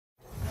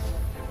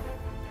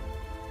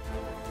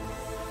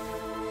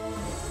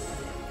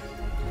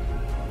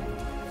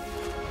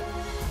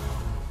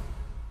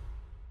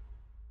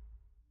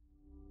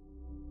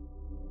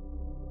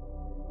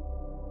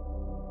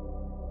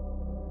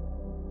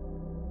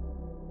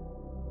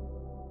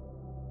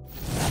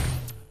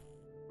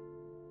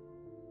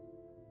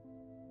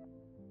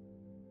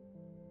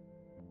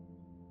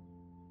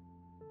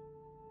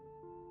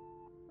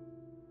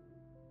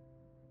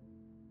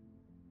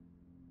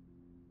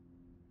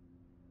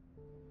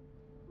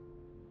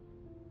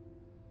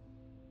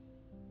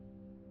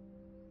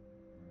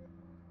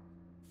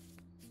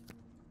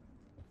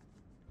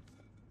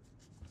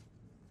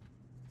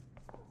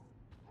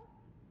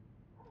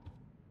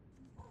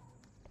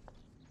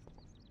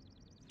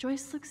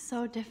Joyce looks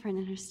so different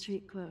in her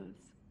street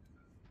clothes.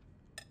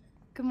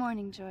 Good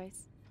morning,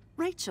 Joyce.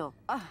 Rachel!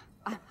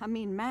 I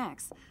mean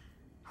Max.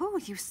 Oh,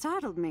 you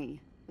startled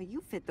me. Well, you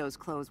fit those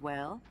clothes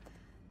well.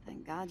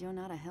 Thank God you're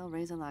not a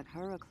hellraiser like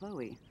her or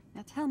Chloe.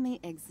 Now tell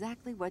me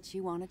exactly what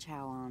you want to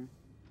chow on.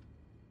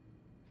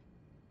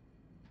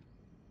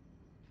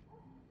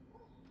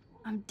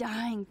 I'm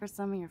dying for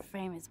some of your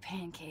famous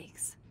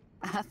pancakes.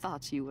 I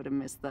thought you would have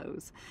missed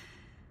those.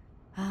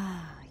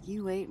 Ah,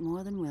 you ate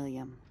more than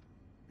William.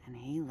 And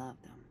he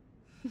loved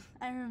them.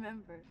 I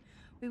remember.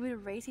 We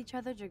would race each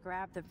other to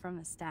grab them from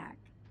the stack.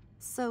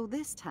 So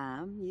this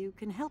time, you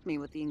can help me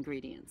with the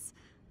ingredients.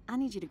 I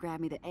need you to grab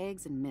me the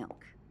eggs and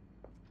milk.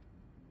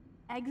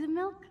 Eggs and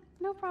milk?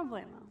 No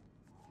problemo.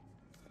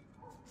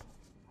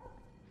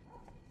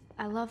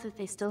 I love that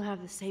they still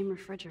have the same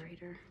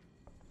refrigerator.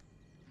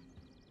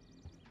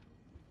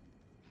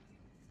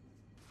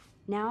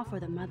 Now for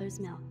the mother's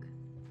milk.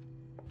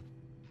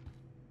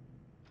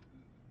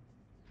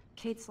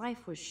 Kate's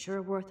life was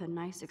sure worth a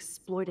nice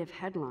exploitive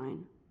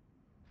headline.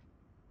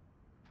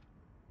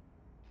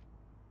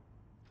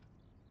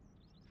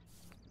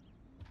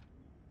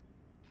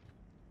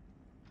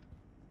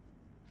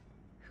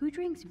 Who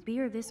drinks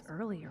beer this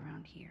early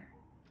around here?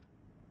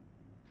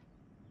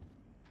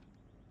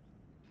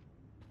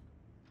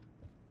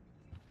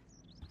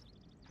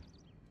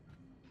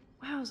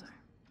 Wowzer.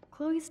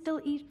 Chloe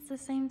still eats the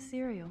same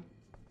cereal.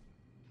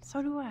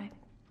 So do I.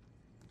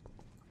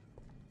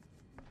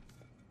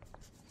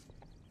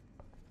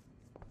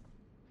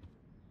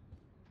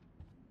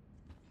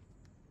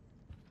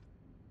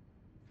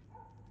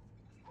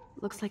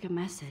 Looks like a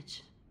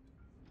message.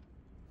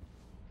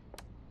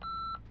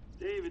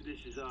 David, this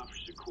is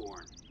Officer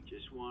Korn.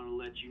 Just want to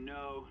let you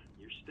know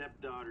your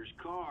stepdaughter's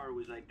car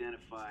was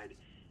identified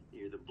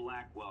near the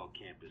Blackwell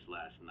campus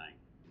last night,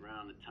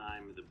 around the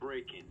time of the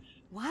break-ins.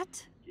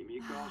 What? Give me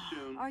a call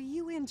soon. Are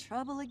you in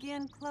trouble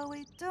again,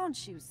 Chloe?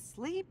 Don't you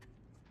sleep?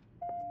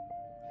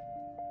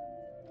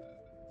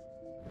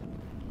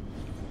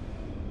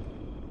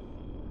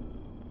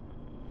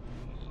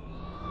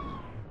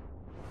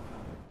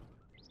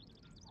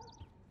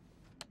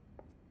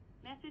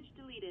 Message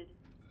deleted.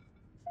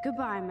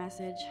 Goodbye,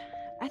 message.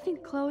 I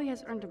think Chloe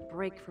has earned a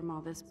break from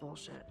all this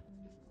bullshit.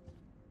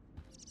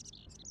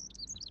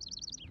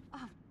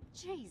 Oh,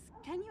 jeez.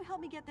 Can you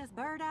help me get this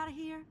bird out of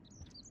here?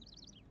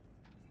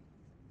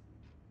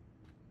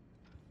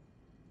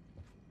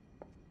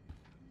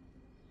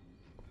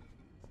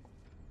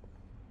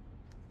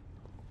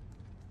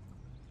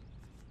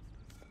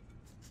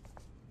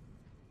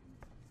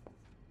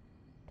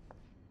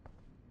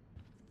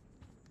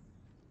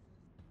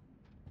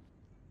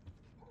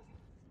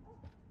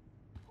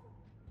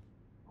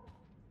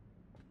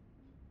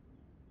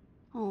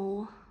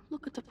 Oh,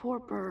 look at the poor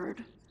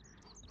bird.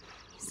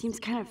 He seems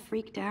kind of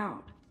freaked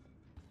out.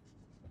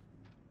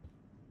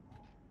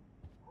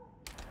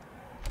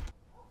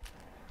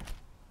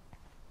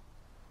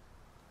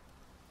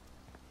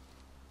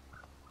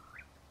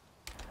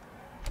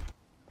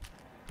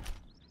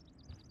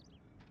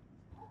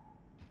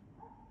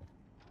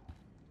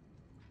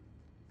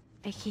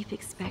 I keep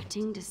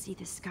expecting to see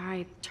the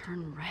sky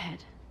turn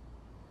red.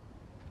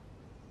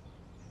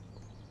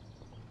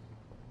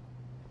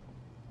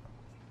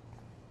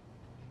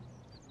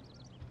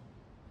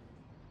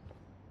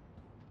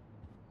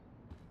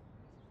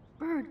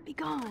 Bird, be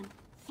gone!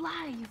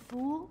 Fly, you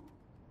fool!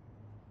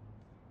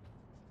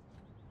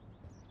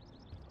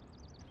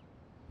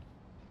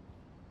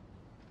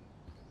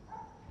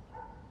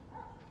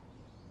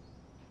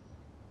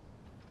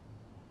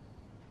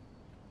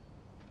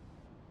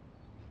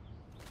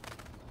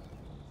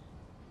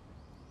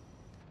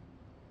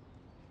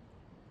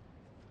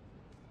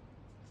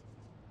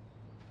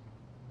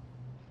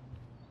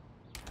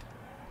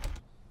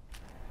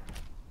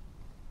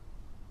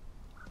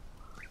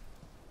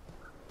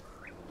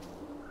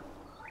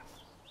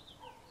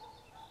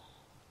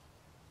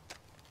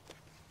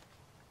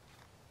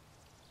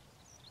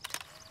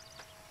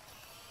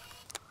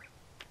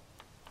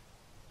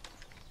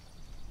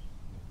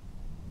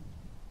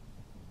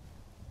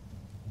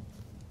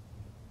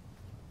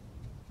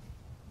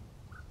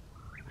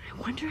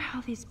 I wonder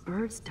how these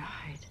birds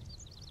died.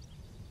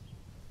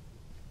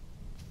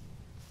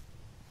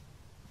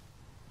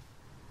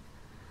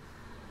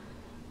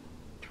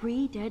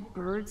 Three dead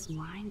birds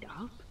lined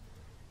up?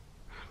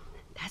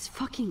 That's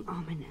fucking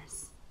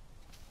ominous.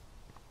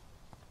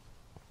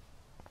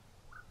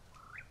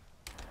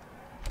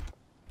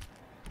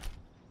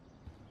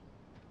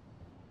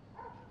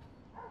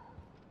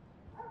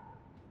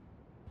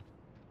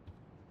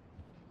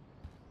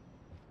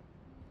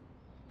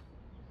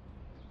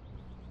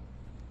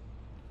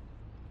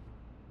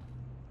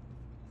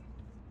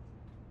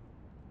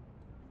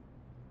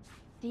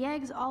 The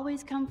eggs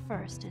always come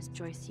first, as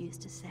Joyce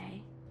used to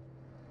say.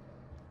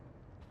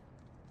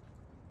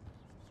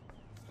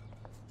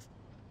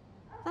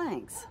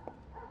 Thanks.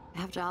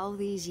 After all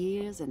these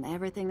years and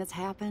everything that's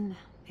happened,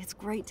 it's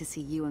great to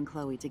see you and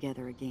Chloe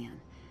together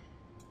again.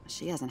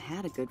 She hasn't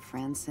had a good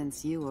friend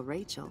since you or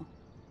Rachel.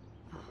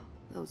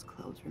 Those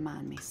clothes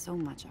remind me so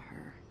much of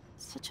her.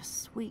 Such a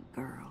sweet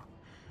girl.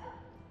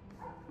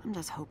 I'm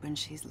just hoping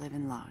she's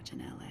living large in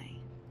LA.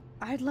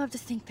 I'd love to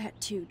think that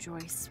too,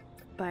 Joyce,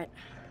 but...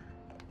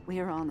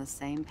 We're on the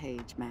same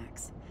page,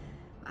 Max.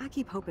 I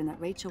keep hoping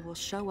that Rachel will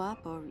show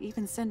up or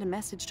even send a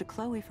message to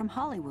Chloe from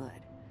Hollywood.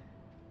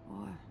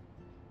 Or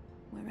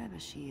wherever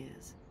she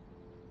is.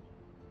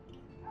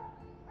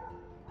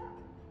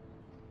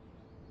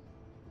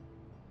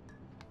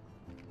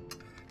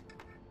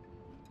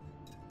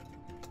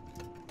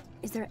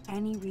 Is there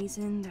any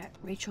reason that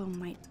Rachel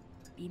might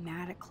be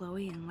mad at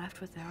Chloe and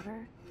left without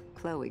her?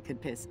 Chloe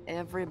could piss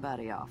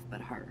everybody off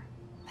but her.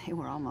 They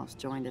were almost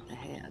joined at the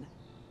head.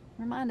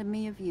 Reminded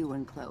me of you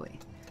and Chloe.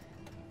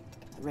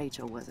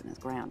 Rachel wasn't as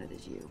grounded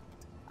as you.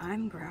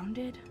 I'm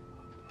grounded?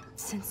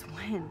 Since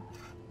when?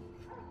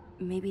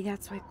 Maybe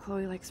that's why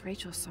Chloe likes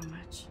Rachel so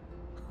much.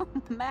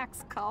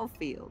 Max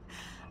Caulfield,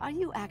 are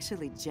you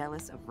actually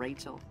jealous of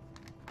Rachel?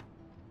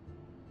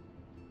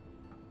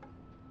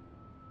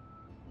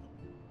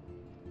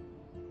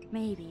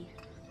 Maybe.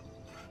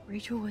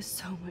 Rachel was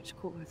so much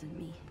cooler than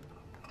me.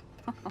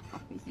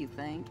 You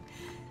think?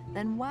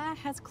 Then why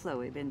has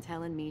Chloe been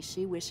telling me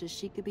she wishes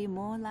she could be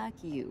more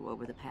like you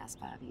over the past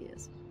 5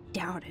 years?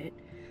 Doubt it.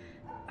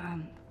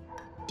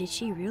 Did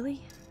she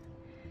really?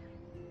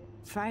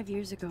 5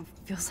 years ago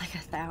feels like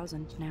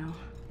 1,000 now.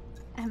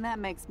 And that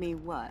makes me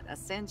what, a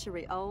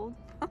century old?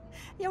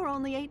 You're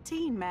only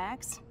 18,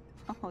 Max.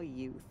 Oh,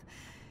 youth.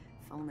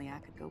 If only I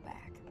could go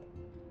back.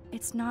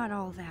 It's not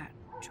all that,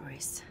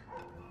 Joyce.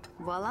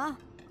 Voila,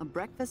 a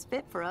breakfast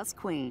fit for us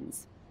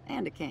queens.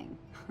 And a king.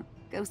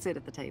 Go sit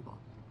at the table.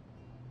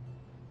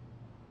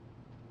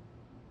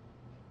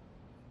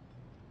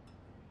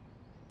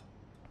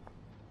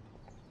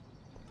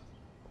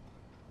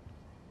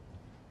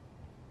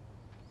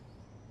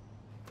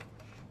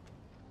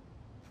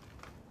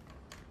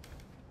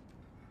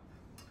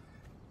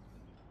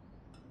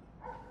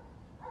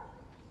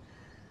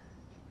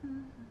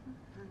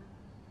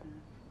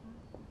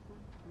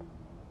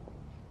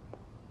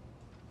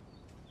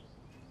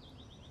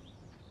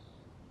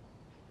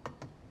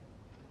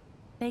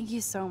 Thank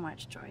you so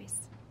much,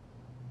 Joyce.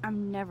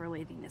 I'm never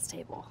leaving this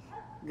table.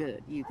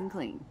 Good, you can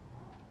clean.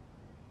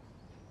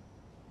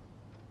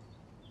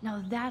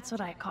 Now that's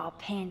what I call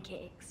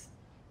pancakes.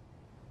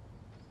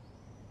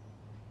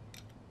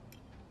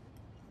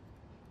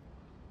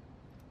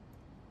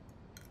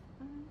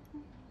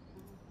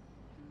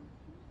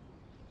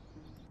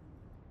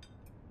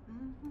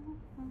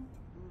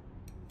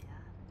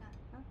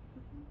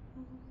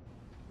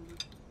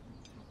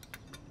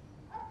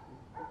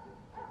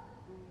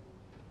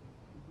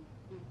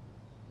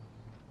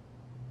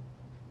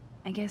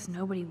 I guess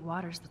nobody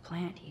waters the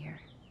plant here.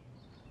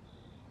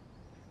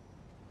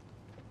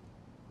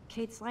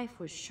 Kate's life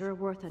was sure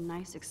worth a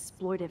nice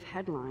exploitive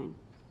headline.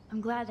 I'm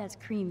glad that's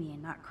creamy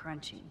and not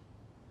crunchy.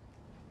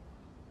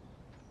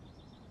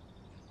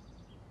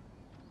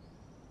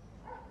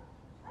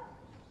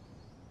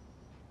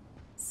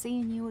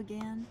 Seeing you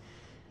again,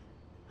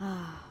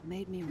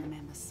 made me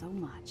remember so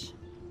much.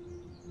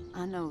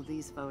 I know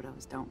these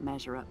photos don't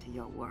measure up to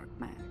your work,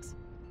 Max.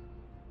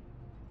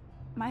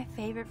 My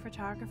favorite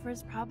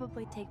photographers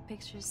probably take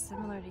pictures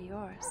similar to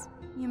yours.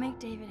 You make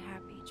David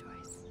happy,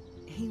 Joyce.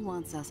 He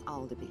wants us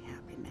all to be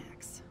happy,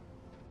 Max.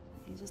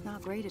 He's just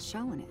not great at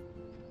showing it.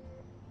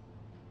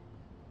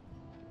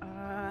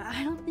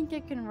 I don't think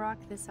I can rock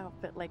this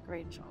outfit like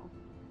Rachel.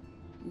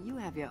 You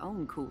have your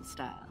own cool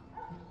style.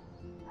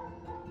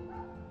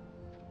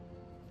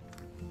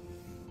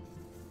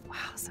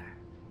 Wowzer.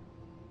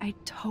 I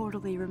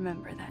totally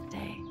remember that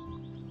day.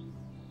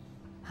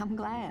 I'm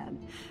glad.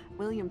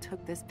 William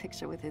took this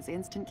picture with his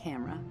instant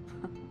camera.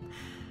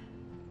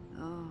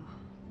 Oh,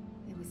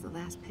 it was the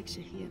last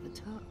picture he ever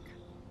took.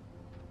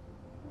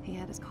 He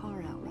had his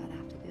car out right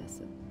after this,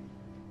 and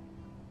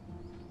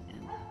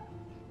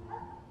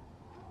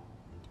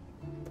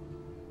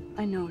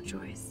I know,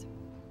 Joyce.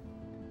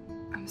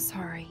 I'm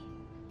sorry.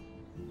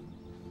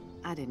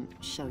 I didn't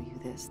show you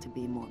this to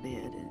be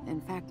morbid. In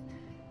fact,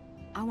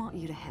 I want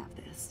you to have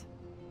this.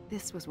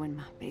 This was when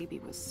my baby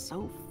was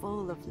so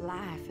full of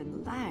life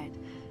and light.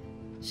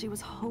 She was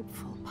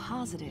hopeful,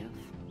 positive.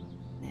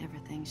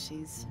 Everything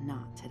she's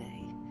not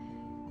today.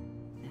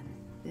 And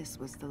this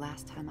was the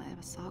last time I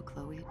ever saw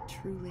Chloe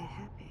truly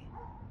happy.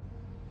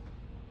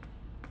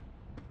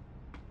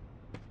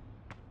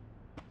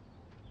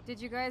 Did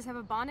you guys have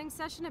a bonding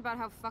session about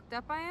how fucked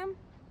up I am?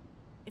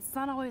 It's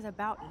not always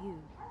about you.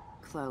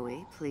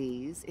 Chloe,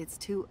 please. It's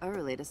too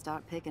early to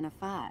start picking a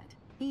fight.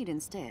 Eat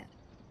instead.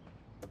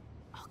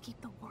 I'll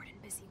keep the warden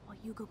busy while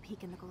you go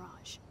peek in the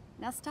garage.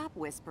 Now stop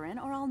whispering,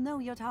 or I'll know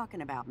you're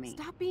talking about me.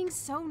 Stop being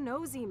so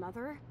nosy,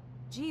 Mother.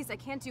 Jeez, I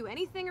can't do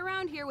anything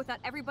around here without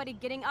everybody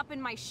getting up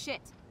in my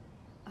shit.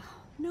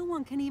 No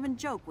one can even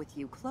joke with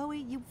you,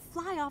 Chloe. You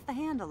fly off the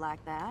handle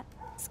like that.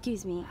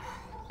 Excuse me.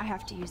 I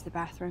have to use the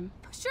bathroom.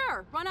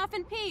 Sure, run off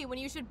and pee when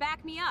you should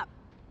back me up.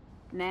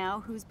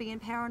 Now who's being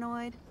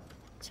paranoid?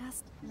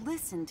 Just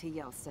listen to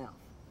yourself.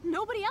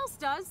 Nobody else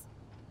does.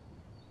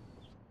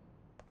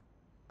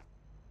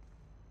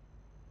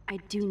 I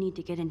do need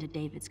to get into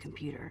David's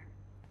computer.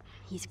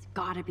 He's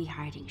gotta be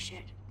hiding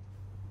shit.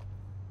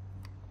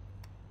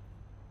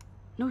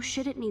 No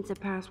shit, it needs a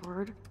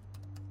password.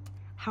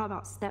 How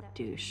about step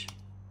douche?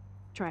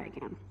 Try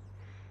again.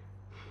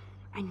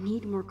 I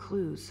need more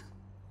clues.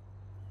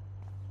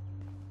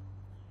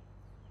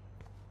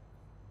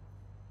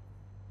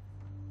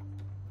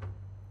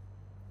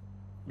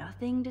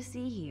 Nothing to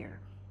see here.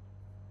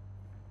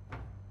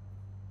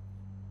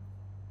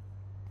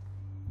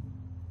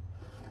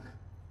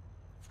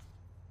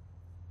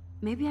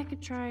 Maybe I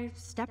could try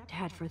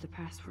stepdad for the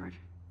password.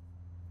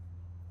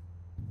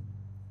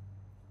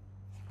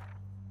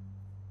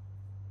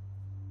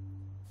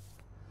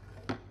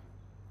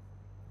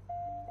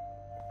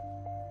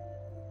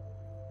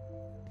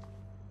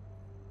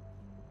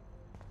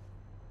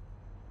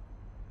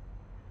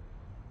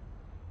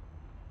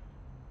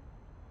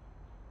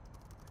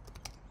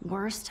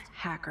 Worst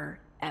hacker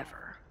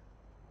ever.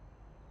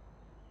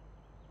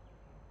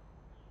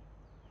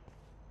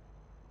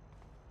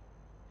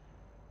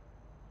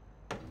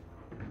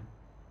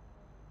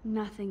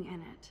 Nothing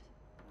in it.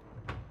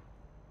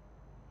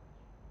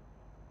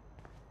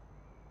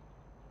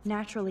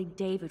 Naturally,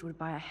 David would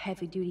buy a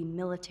heavy-duty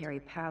military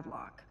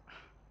padlock.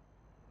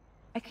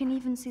 I can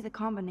even see the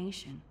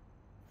combination.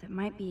 That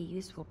might be a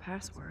useful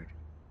password.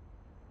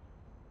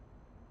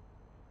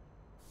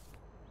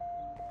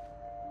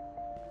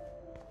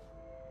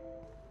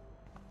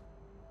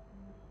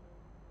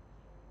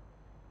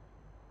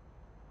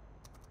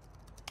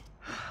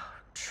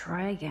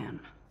 Try again.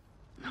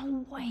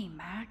 No way,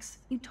 Max.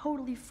 You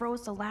totally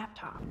froze the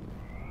laptop.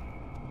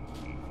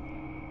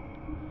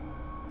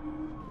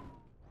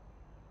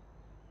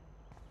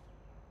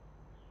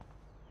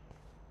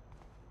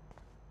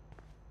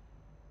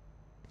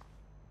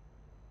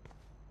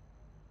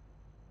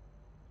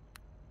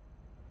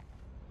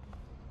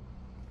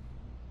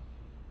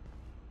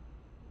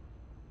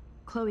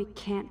 Chloe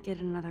can't get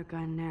another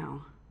gun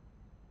now.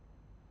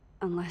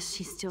 Unless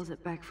she steals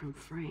it back from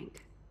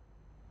Frank.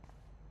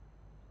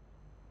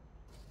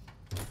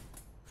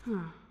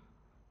 Huh.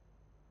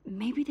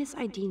 Maybe this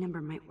ID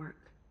number might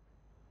work.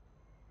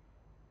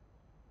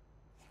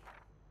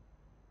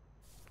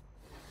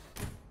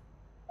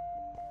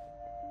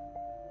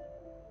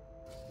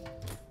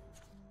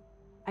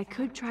 I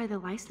could try the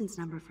license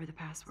number for the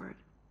password.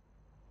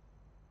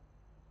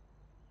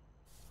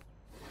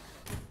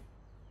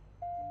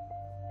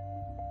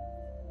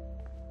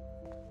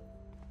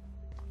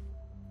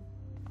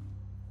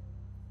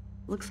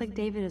 Looks like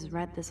David has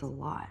read this a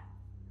lot.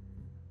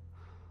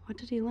 What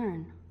did he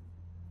learn?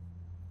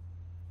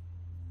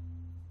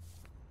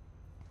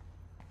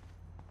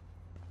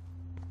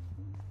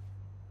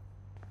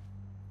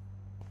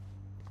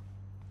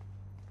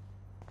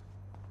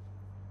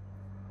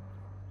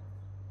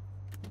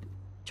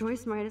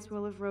 Joyce might as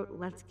well have wrote,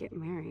 "Let's get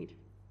married."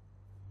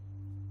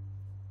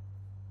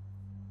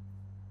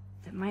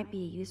 That might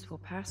be a useful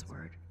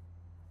password.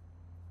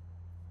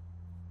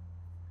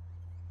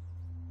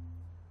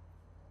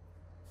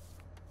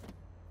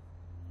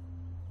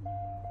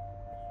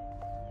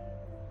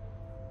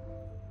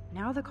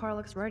 Now the car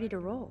looks ready to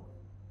roll.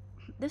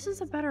 This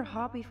is a better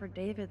hobby for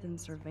David than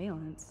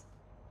surveillance.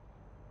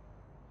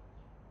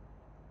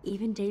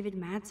 Even David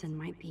Madsen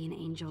might be an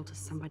angel to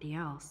somebody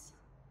else.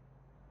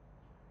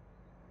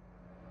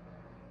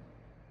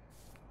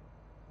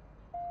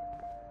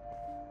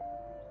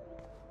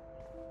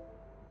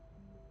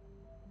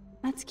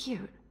 That's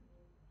cute.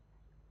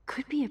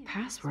 Could be a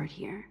password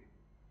here.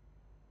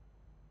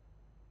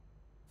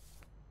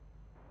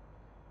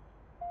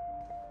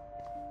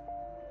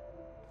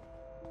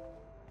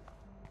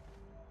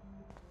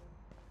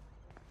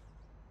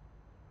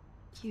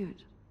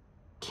 Cute.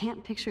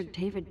 Can't picture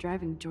David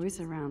driving Joyce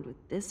around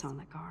with this on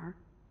the car.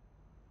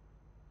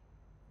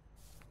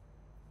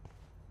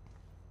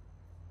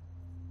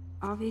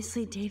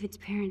 Obviously, David's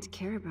parents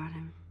care about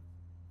him.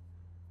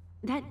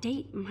 That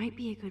date might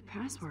be a good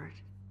password.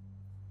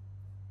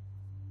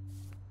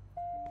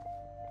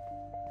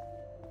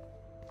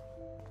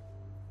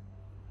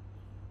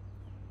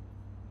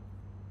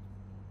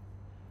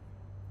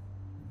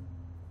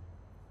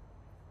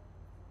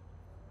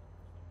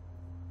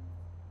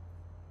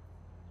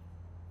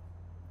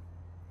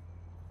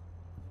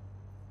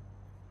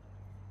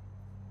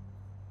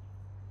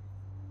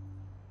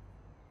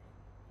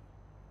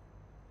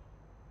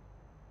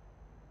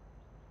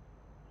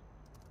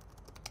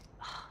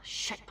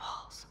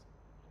 Shitballs.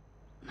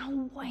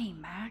 No way,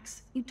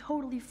 Max. You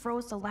totally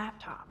froze the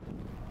laptop.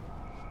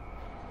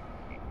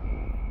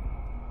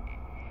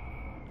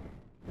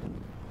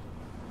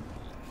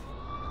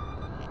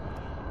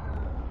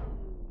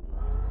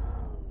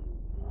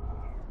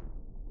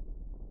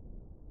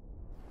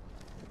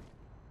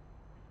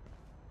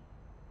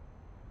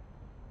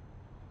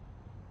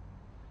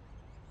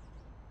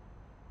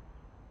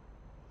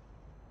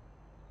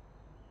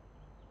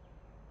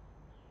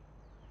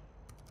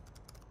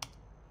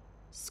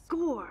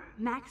 Score!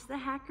 Max the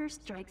hacker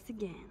strikes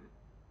again.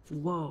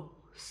 Whoa,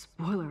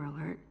 spoiler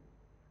alert.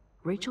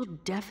 Rachel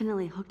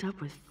definitely hooked up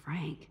with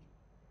Frank.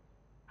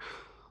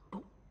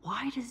 But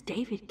Why does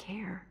David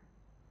care?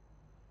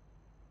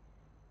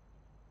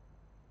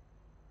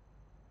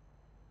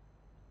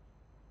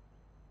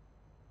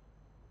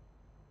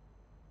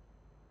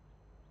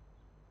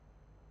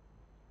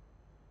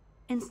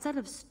 Instead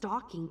of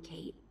stalking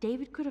Kate,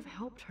 David could have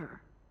helped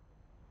her.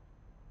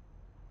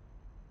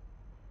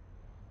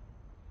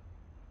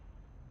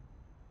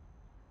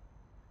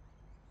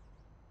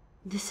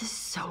 This is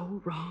so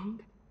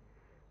wrong.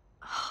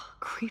 Ugh,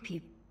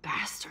 creepy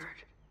bastard.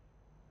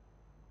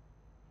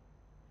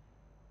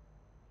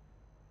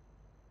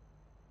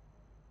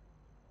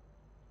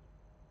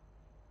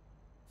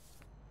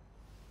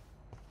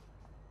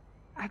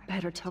 I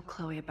better tell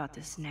Chloe about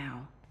this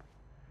now.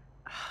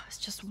 Ugh, it's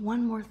just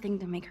one more thing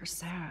to make her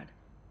sad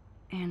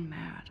and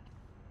mad.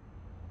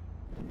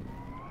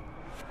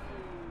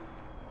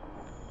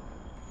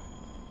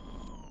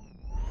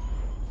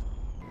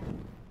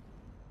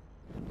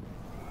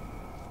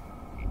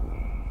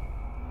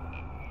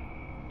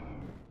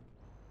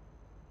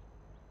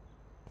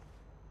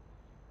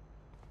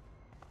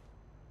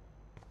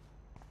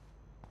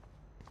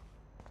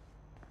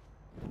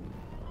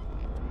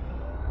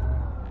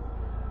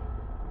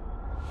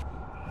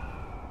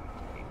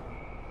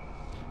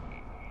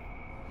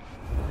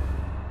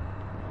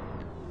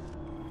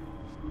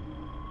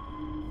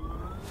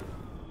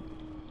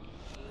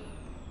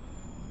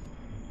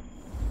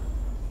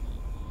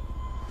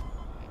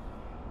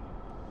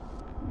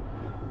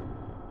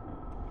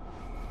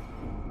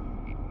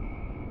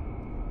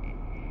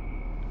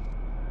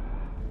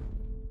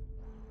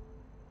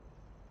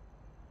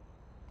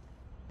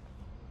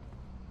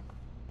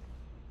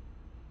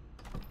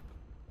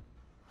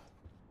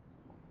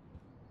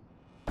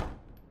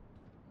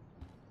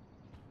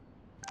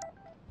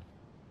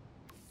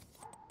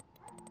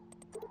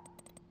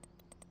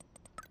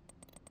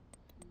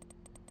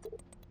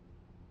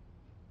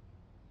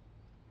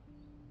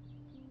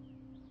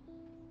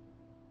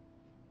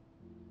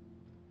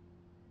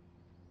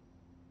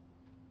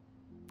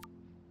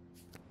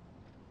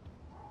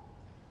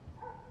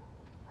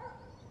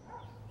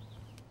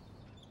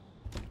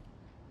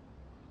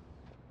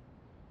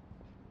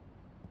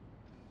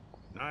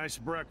 Nice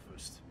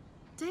breakfast.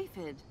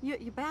 David,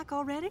 you back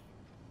already?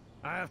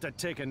 I have to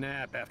take a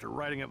nap after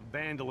writing up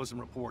vandalism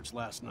reports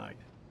last night.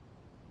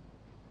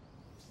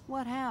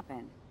 What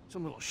happened?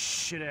 Some little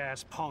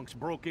shit-ass punks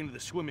broke into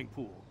the swimming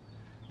pool.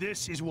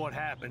 This is what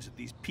happens at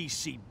these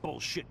PC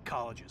bullshit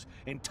colleges.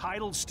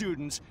 Entitled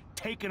students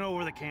taking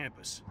over the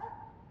campus.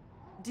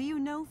 Do you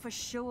know for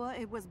sure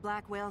it was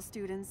Blackwell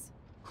students?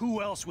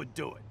 Who else would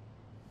do it?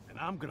 And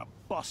I'm gonna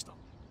bust them.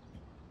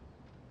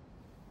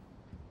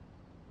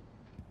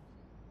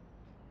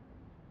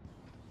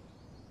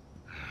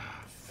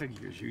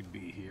 Figures you'd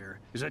be here.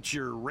 Is that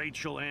your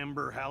Rachel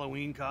Amber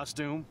Halloween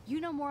costume? You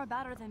know more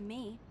about her than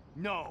me.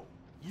 No.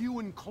 You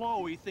and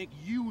Chloe think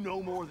you know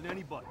more than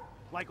anybody.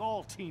 Like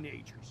all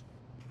teenagers.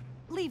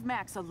 Leave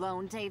Max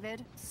alone,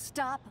 David.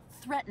 Stop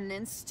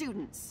threatening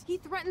students. He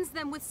threatens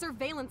them with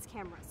surveillance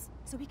cameras,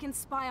 so he can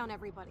spy on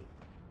everybody.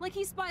 Like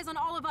he spies on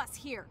all of us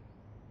here.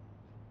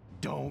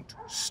 Don't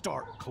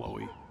start,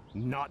 Chloe.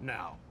 Not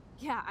now.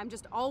 Yeah, I'm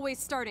just always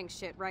starting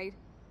shit, right?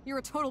 You're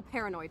a total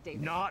paranoid,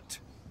 David. Not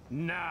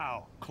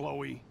now,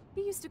 Chloe.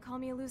 You used to call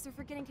me a loser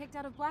for getting kicked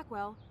out of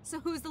Blackwell. So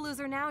who's the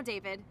loser now,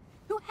 David?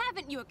 Who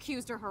haven't you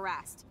accused or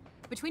harassed?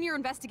 Between your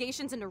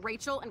investigations into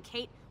Rachel and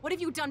Kate, what have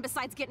you done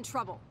besides get in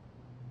trouble?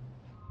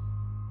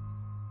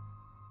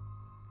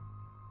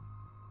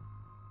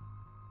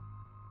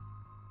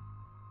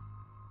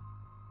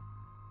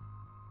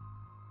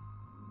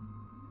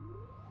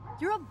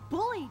 You're a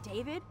bully,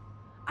 David.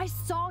 I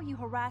saw you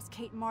harass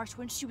Kate Marsh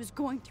when she was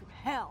going through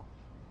hell.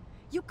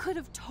 You could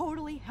have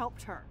totally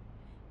helped her.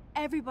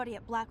 Everybody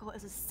at Blackwell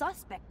is a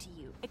suspect to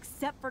you,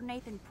 except for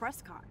Nathan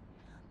Prescott.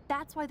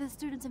 That's why the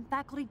students and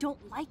faculty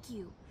don't like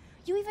you.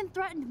 You even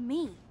threatened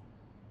me.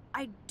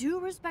 I do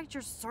respect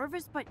your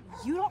service, but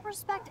you don't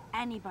respect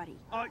anybody.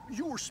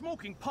 You were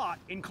smoking pot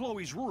in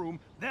Chloe's room.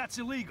 That's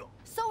illegal.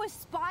 So is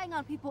spying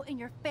on people in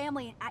your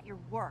family and at your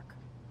work.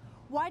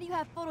 Why do you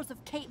have photos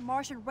of Kate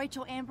Marsh and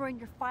Rachel Amber in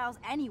your files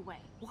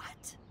anyway?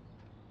 What?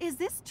 Is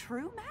this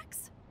true,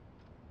 Max?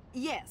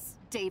 Yes,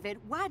 David.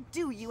 Why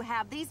do you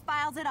have these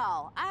files at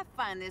all? I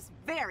find this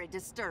very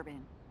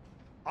disturbing.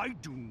 I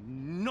do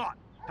not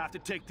have to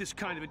take this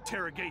kind of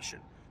interrogation.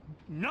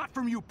 Not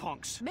from you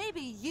punks.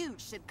 Maybe you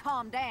should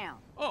calm down.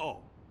 Oh,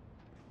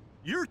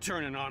 you're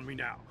turning on me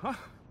now, huh?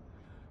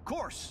 Of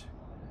course.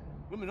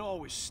 Women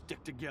always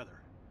stick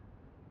together.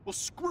 Well,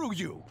 screw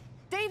you.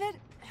 David,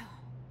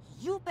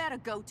 you better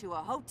go to a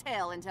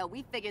hotel until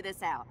we figure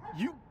this out.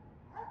 You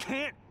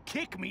can't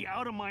kick me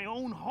out of my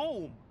own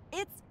home.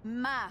 It's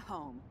my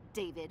home,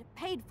 David.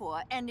 Paid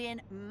for and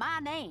in my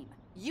name.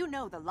 You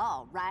know the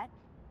law, right?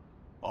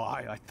 Oh,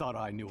 I thought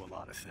I knew a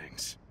lot of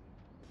things.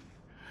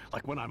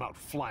 Like when I'm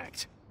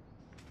outflanked.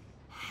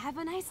 Have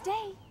a nice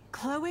day.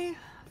 Chloe,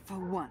 for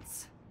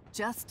once,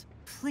 just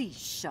please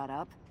shut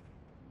up.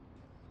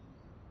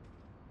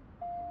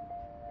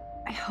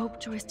 I hope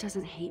Joyce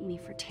doesn't hate me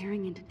for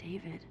tearing into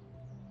David.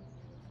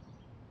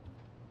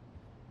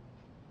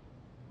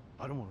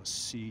 I don't want to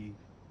see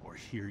or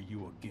hear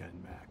you again,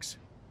 Max.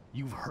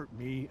 You've hurt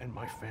me and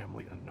my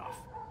family enough.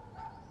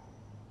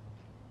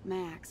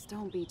 Max,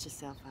 don't beat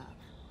yourself up.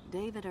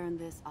 David earned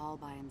this all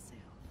by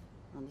himself.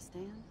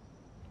 Understand?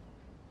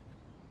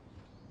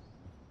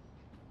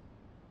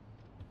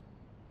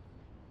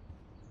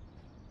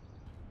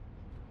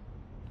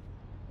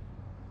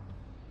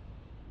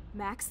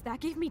 Max, that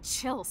gave me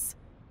chills.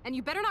 And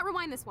you better not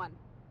rewind this one.